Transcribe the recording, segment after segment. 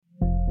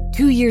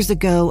2 years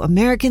ago,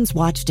 Americans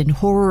watched in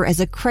horror as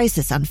a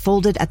crisis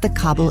unfolded at the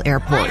Kabul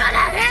airport.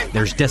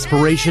 There's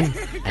desperation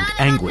and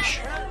anguish.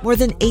 More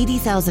than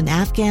 80,000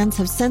 Afghans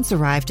have since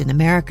arrived in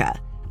America,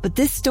 but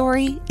this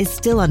story is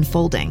still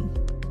unfolding.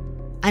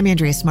 I'm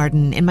Andrea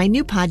Martin. In my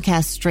new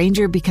podcast,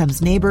 Stranger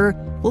Becomes Neighbor,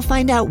 we'll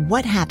find out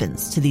what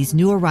happens to these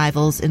new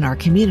arrivals in our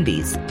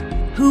communities.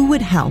 Who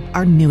would help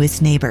our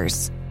newest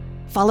neighbors?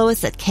 Follow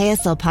us at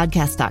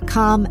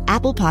kslpodcast.com,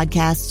 Apple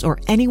Podcasts, or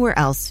anywhere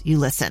else you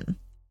listen.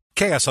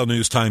 KSL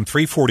News Time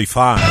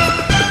 3:45.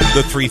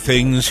 The three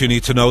things you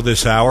need to know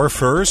this hour.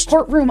 First,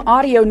 courtroom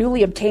audio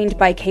newly obtained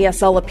by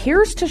KSL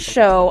appears to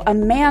show a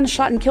man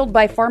shot and killed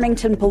by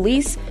Farmington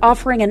police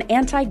offering an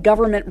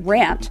anti-government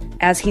rant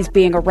as he's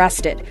being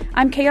arrested.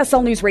 I'm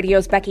KSL News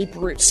Radio's Becky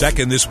Bruce.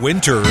 Second, this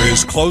winter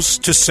is close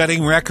to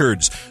setting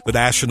records. The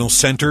National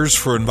Centers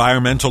for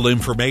Environmental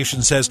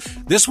Information says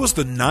this was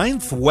the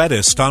 9th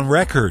wettest on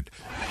record.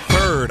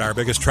 Third, our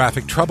biggest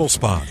traffic trouble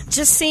spot.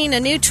 Just seen a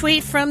new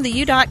tweet from the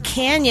UDOT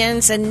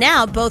canyons, and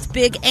now both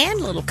Big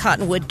and Little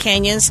Cottonwood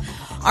canyons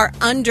are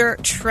under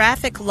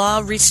traffic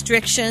law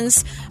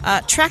restrictions,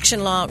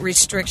 traction law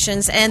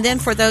restrictions. And then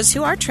for those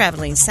who are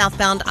traveling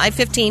southbound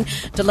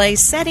I-15,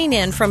 delays setting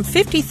in from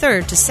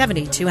 53rd to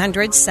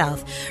 7200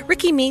 South.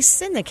 Ricky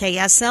Meese in the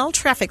KSL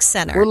Traffic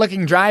Center. We're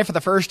looking dry for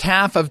the first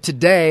half of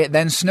today,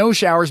 then snow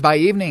showers by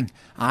evening.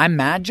 I'm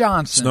Matt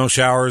Johnson. Snow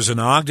showers in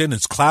Ogden.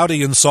 It's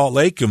cloudy in Salt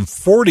Lake and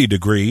 40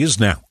 degrees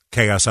now.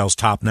 KSL's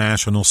top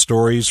national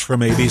stories from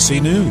ABC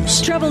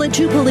News. Trouble in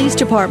 2 police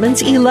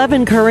departments.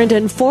 11 current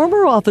and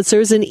former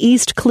officers in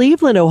East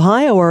Cleveland,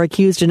 Ohio, are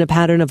accused in a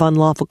pattern of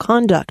unlawful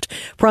conduct.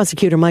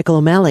 Prosecutor Michael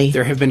O'Malley.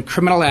 There have been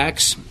criminal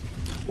acts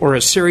or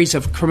a series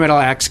of criminal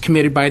acts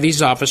committed by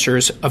these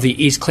officers of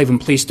the East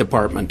Cleveland Police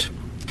Department.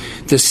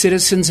 The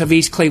citizens of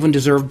East Cleveland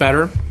deserve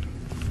better.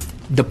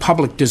 The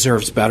public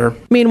deserves better.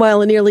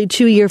 Meanwhile, a nearly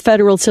 2-year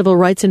federal civil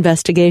rights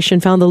investigation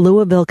found the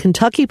Louisville,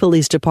 Kentucky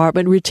Police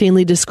Department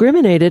routinely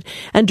discriminated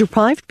and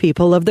deprived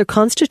people of their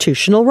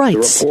constitutional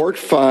rights. The report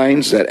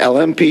finds that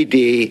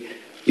LMPD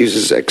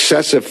uses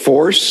excessive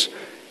force,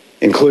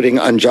 including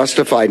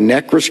unjustified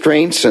neck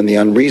restraints and the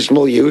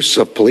unreasonable use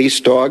of police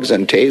dogs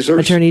and tasers.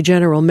 Attorney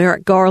General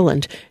Merrick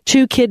Garland.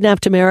 2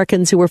 kidnapped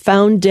Americans who were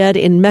found dead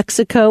in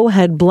Mexico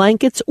had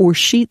blankets or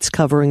sheets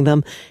covering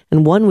them,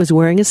 and one was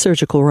wearing a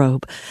surgical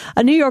robe.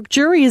 A New York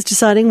jury is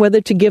deciding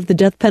whether to give the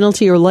death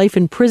penalty or life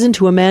in prison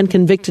to a man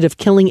convicted of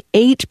killing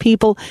 8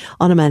 people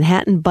on a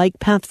Manhattan bike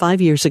path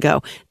 5 years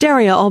ago.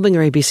 Daria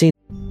Albinger, ABC.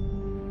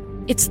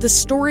 It's the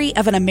story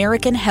of an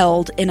American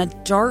held in a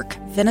dark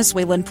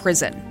Venezuelan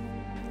prison.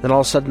 Then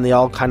all of a sudden they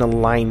all kind of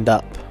lined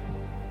up.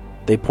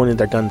 They pointed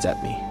their guns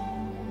at me.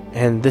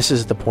 And this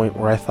is the point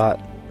where I thought,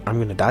 I'm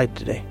going to die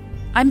today.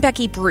 I'm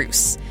Becky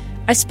Bruce.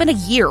 I spent a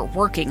year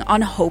working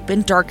on Hope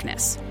in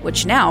Darkness,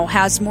 which now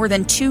has more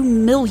than 2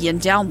 million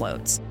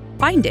downloads.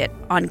 Find it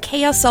on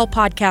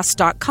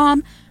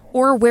kslpodcast.com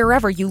or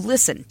wherever you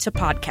listen to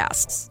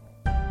podcasts.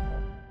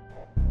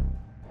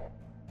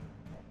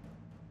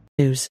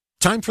 News.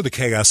 Time for the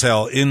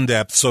KSL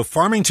In-Depth. So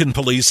Farmington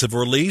police have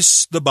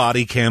released the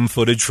body cam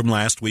footage from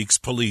last week's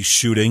police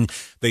shooting.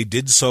 They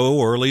did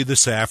so early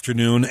this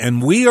afternoon,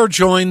 and we are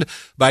joined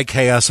by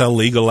KSL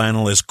legal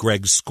analyst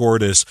Greg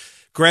Skordas.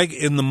 Greg,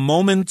 in the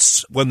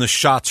moments when the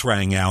shots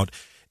rang out,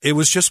 it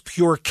was just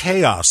pure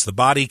chaos. The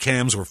body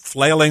cams were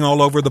flailing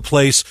all over the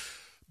place.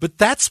 But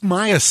that's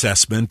my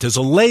assessment as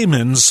a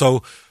layman,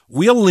 so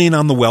we'll lean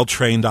on the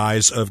well-trained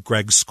eyes of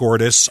Greg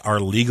Skordas, our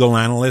legal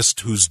analyst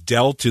who's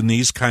dealt in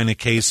these kind of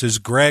cases.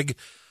 Greg,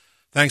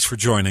 thanks for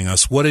joining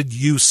us. What did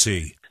you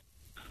see?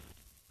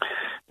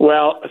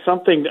 Well,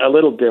 something a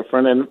little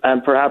different,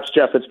 and perhaps,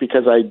 Jeff, it's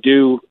because I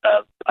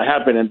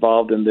have been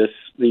involved in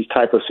these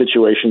type of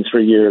situations for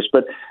years.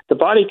 But the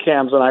body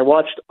cams, and I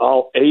watched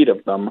all 8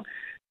 of them,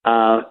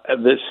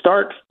 that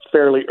start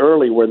fairly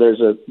early, where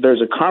there's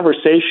a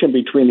conversation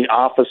between the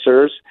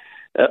officers,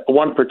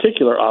 one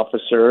particular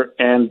officer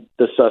and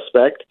the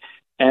suspect,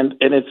 and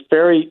it's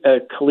very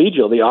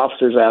collegial. The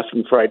officer's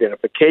asking for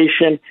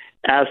identification,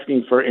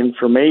 asking for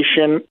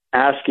information,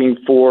 asking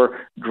for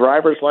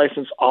driver's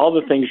license, all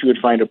the things you would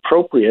find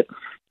appropriate,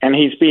 and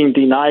he's being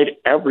denied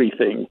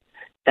everything.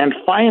 And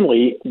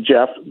finally,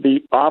 Jeff,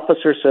 the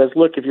officer says,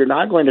 look, if you're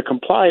not going to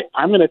comply,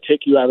 I'm going to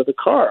take you out of the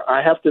car.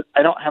 I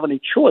don't have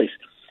any choice.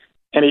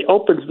 And he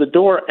opens the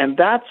door, and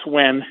that's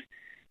when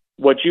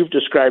what you've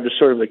described as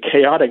sort of the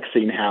chaotic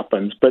scene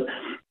happens. But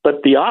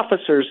the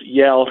officers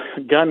yell,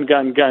 gun,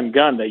 gun, gun,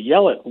 gun. They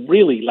yell it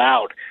really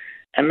loud.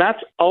 And that's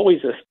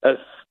always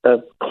a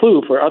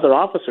clue for other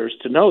officers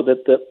to know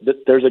that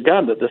there's a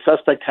gun, that the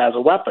suspect has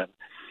a weapon.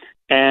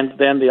 And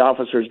then the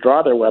officers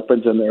draw their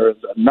weapons, and there is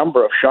a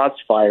number of shots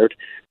fired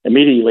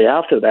immediately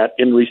after that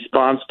in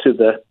response to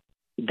the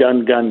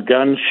gun, gun,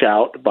 gun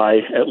shout by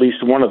at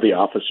least one of the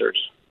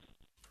officers.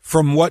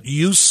 From what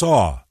you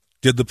saw,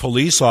 did the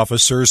police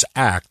officers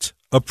act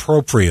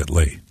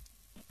appropriately?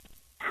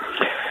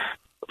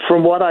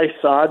 From what I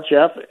saw,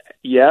 Jeff,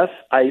 yes.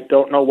 I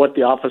don't know what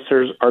the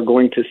officers are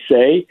going to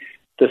say.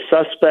 The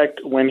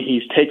suspect, when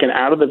he's taken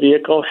out of the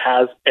vehicle,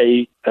 has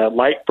a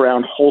light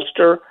brown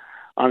holster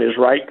on his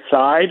right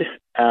side,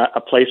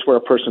 a place where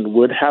a person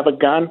would have a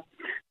gun.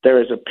 There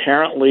is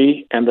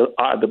apparently, and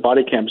the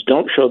body cams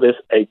don't show this,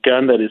 a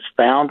gun that is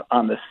found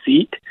on the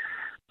seat.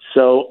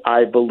 So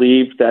I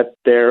believe that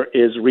there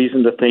is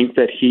reason to think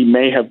that he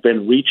may have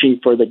been reaching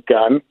for the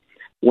gun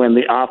when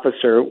the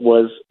officer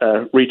was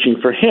reaching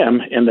for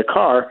him in the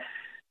car,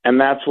 and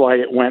that's why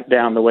it went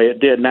down the way it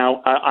did.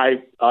 Now,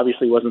 I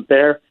obviously wasn't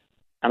there,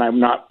 and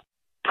I'm not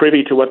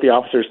privy to what the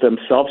officers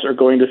themselves are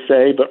going to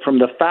say, but from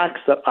the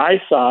facts that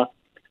I saw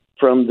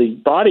from the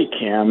body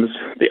cams,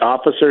 the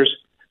officers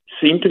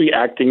seem to be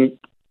acting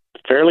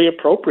fairly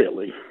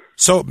appropriately.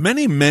 So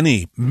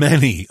many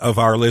of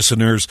our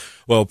listeners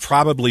will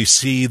probably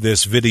see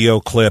this video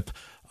clip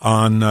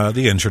on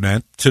the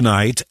internet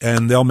tonight,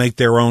 and they'll make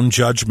their own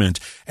judgment.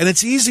 And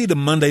it's easy to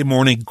Monday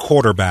morning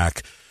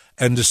quarterback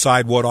and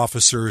decide what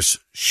officers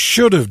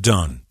should have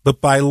done. But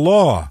by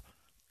law,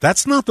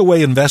 that's not the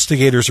way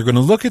investigators are going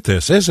to look at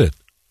this, is it?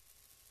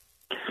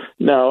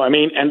 No, I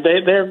mean, and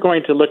they're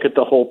going to look at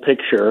the whole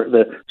picture,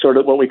 the sort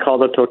of what we call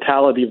the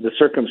totality of the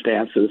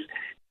circumstances,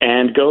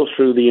 and go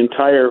through the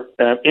entire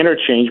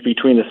interchange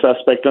between the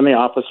suspect and the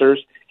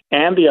officers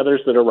and the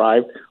others that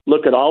arrived,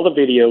 look at all the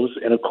videos,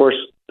 and of course,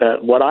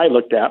 what I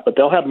looked at, but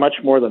they'll have much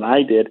more than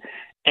I did,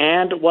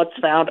 and what's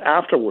found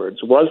afterwards.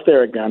 Was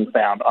there a gun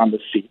found on the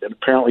seat? And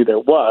apparently there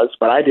was,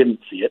 but I didn't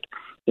see it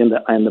in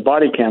the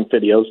body cam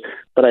videos,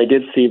 but I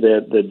did see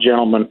the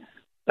gentleman,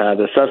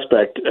 the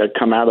suspect,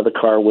 come out of the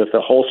car with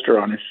a holster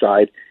on his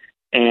side,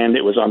 and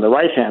it was on the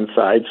right-hand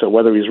side, so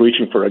whether he's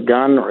reaching for a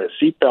gun or a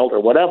seatbelt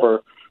or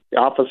whatever, the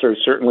officers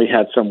certainly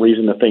had some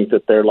reason to think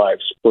that their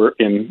lives were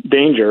in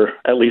danger.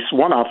 At least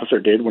one officer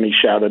did when he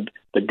shouted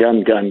the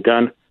gun, gun,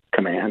 gun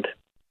command.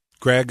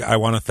 Greg, I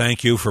want to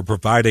thank you for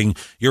providing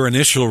your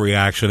initial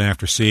reaction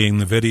after seeing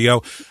the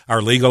video.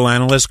 Our legal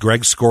analyst,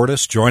 Greg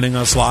Skordas, joining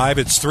us live.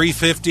 It's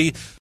 3:50.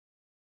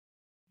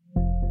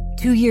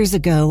 2 years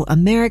ago,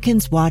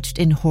 Americans watched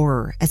in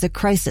horror as a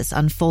crisis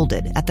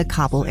unfolded at the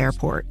Kabul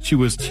airport. She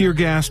was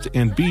tear-gassed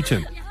and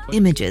beaten.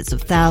 Images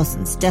of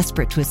thousands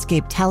desperate to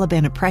escape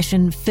Taliban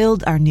oppression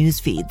filled our news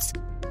feeds.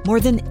 More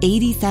than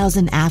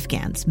 80,000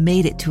 Afghans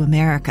made it to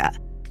America.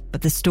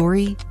 But the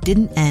story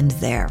didn't end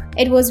there.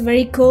 It was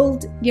very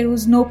cold. There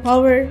was no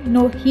power,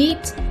 no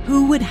heat.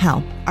 Who would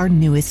help our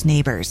newest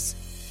neighbors?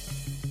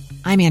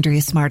 I'm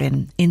Andrea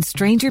Smartin. In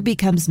Stranger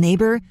Becomes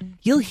Neighbor,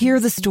 you'll hear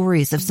the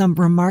stories of some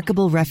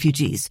remarkable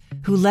refugees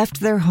who left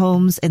their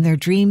homes and their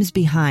dreams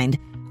behind,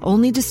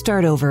 only to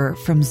start over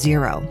from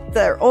zero.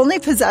 Their only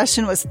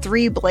possession was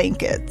 3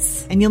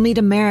 blankets. And you'll meet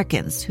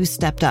Americans who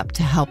stepped up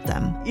to help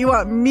them. You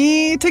want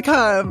me to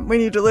come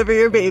when you deliver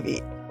your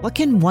baby. What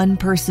can one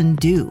person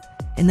do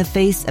in the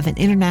face of an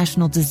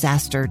international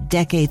disaster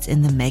decades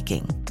in the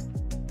making?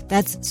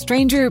 That's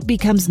Stranger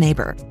Becomes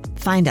Neighbor.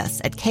 Find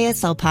us at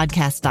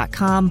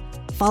kslpodcast.com.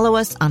 Follow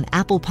us on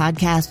Apple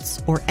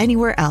Podcasts or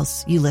anywhere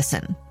else you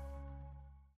listen.